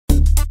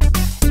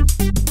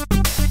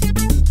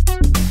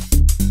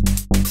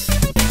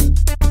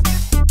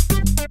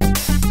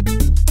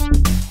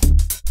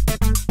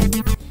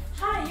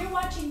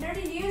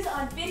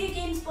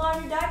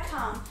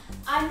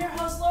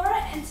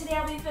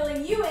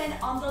in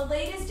on the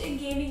latest in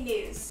gaming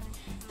news.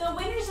 The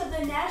winners of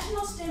the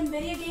National STEM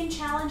Video Game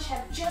Challenge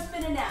have just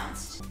been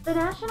announced. The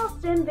National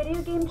STEM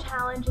Video Game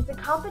Challenge is a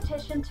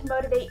competition to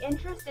motivate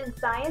interest in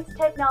science,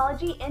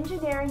 technology,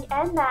 engineering,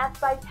 and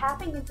math by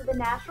tapping into the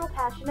natural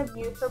passion of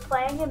youth for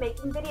playing and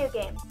making video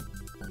games.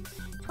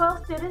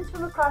 12 students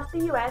from across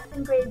the U.S.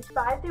 in grades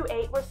 5 through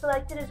 8 were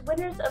selected as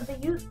winners of the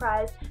Youth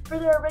Prize for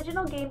their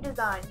original game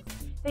designs.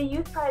 The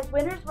Youth Prize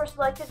winners were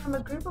selected from a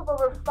group of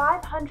over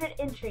 500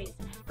 entries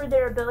for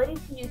their ability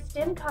to use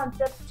STEM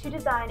concepts to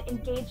design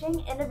engaging,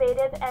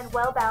 innovative, and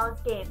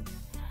well-balanced games,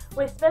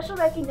 with special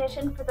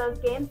recognition for those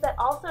games that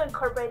also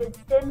incorporated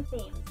STEM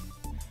themes.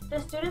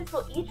 The students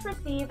will each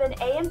receive an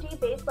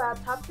AMD-based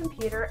laptop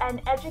computer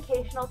and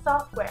educational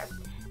software.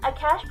 A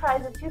cash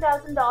prize of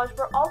 $2,000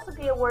 will also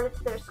be awarded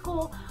to their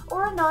school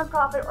or a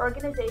nonprofit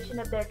organization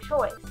of their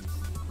choice.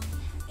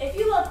 If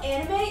you love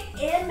anime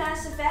and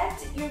Mass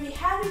Effect, you'll be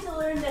happy to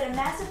learn that a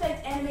Mass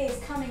Effect anime is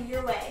coming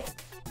your way.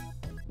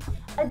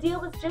 A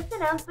deal was just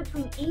announced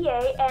between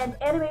EA and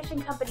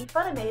animation company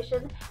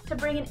Funimation to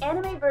bring an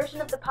anime version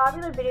of the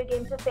popular video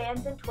game to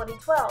fans in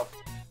 2012.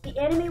 The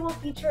anime will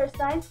feature a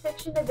science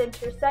fiction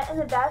adventure set in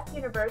a vast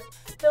universe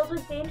filled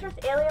with dangerous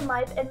alien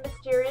life and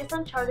mysterious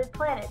uncharted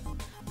planets.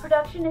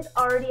 Production is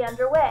already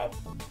underway.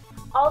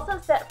 Also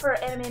set for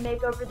an anime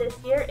makeover this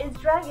year is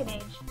Dragon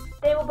Age.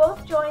 They will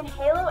both join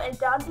Halo and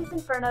Dante's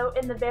Inferno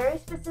in the very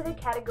specific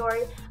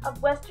category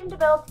of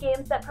Western-developed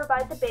games that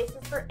provide the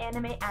basis for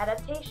anime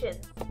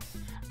adaptations.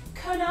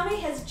 Konami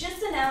has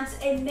just announced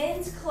a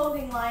men's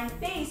clothing line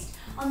based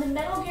on the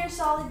Metal Gear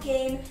Solid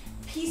game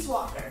Peace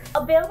Walker.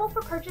 Available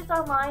for purchase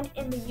online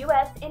in the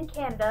US and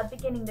Canada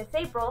beginning this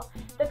April,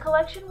 the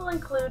collection will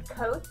include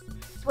coats,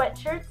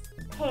 sweatshirts,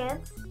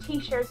 pants,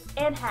 t-shirts,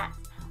 and hats,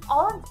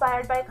 all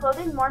inspired by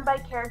clothing worn by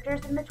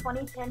characters in the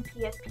 2010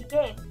 PSP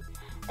game.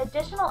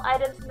 Additional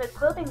items in the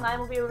clothing line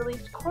will be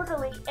released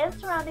quarterly and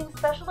surrounding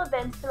special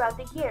events throughout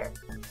the year.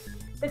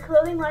 The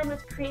clothing line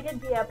was created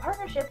via a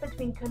partnership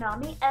between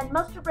Konami and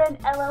Muster Brand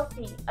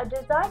LLC, a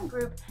design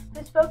group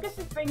whose focus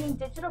is bringing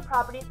digital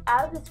properties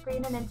out of the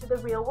screen and into the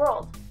real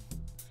world.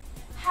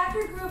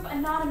 Hacker group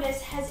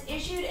Anonymous has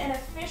issued an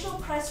official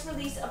press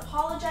release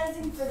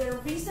apologizing for their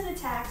recent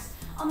attacks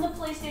on the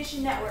PlayStation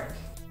Network.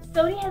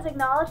 Sony has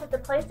acknowledged that the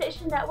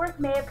PlayStation Network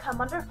may have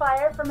come under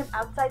fire from an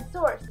outside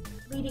source,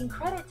 leading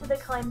credit to the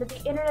claim that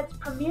the internet's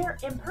premier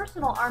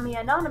impersonal army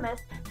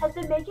Anonymous has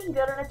been making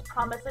good on its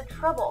promise of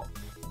trouble.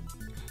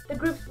 The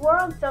group's war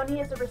on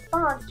Sony is a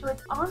response to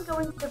its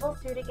ongoing civil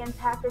suit against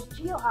hackers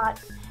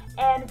GeoHot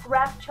and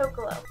Graph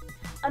Chocolo.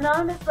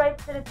 Anonymous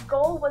writes that its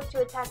goal was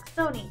to attack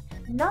Sony,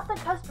 not the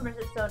customers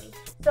at Sony,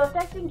 so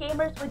affecting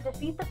gamers would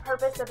defeat the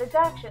purpose of its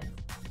actions.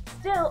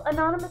 Still,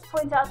 Anonymous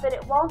points out that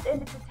it won't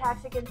end its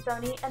attacks against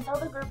Sony until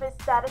the group is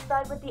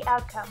satisfied with the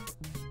outcome.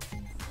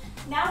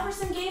 Now for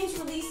some games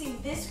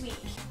releasing this week.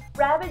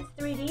 Rabbids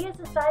 3D is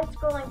a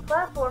side-scrolling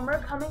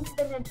platformer coming to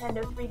the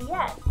Nintendo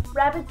 3DS.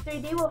 Rabbids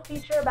 3D will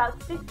feature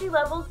about 60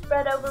 levels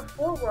spread over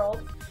 4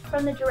 worlds,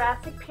 from the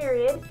Jurassic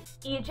period,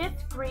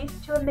 Egypt, Greece,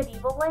 to a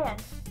medieval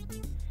land.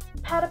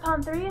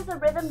 Patapon 3 is a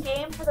rhythm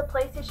game for the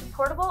PlayStation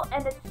Portable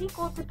and a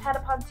sequel to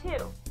Patapon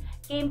 2.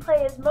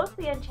 Gameplay is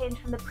mostly unchanged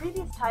from the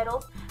previous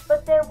titles,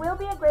 but there will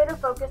be a greater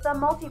focus on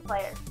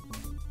multiplayer.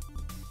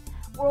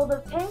 World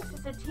of Tanks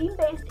is a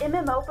team-based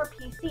MMO for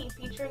PC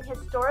featuring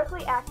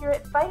historically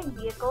accurate fighting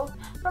vehicles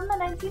from the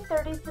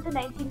 1930s to the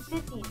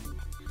 1950s.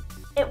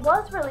 It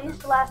was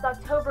released last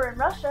October in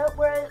Russia,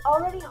 where it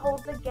already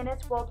holds the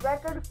Guinness World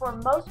Record for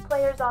most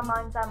players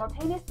online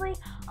simultaneously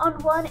on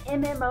one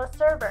MMO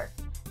server.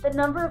 The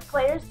number of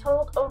players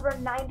totaled over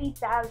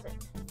 90,000.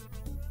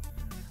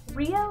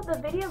 Rio, the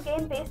video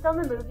game based on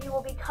the movie,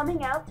 will be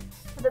coming out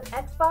to the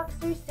Xbox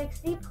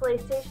 360,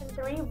 PlayStation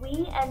 3,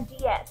 Wii, and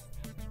DS.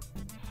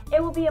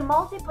 It will be a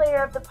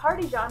multiplayer of the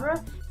party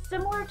genre,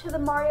 similar to the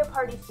Mario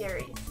Party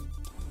series.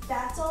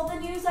 That's all the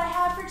news I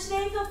have for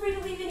today. Feel free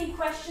to leave any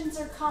questions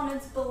or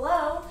comments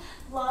below.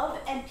 Love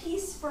and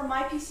peace for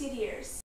my PCDers.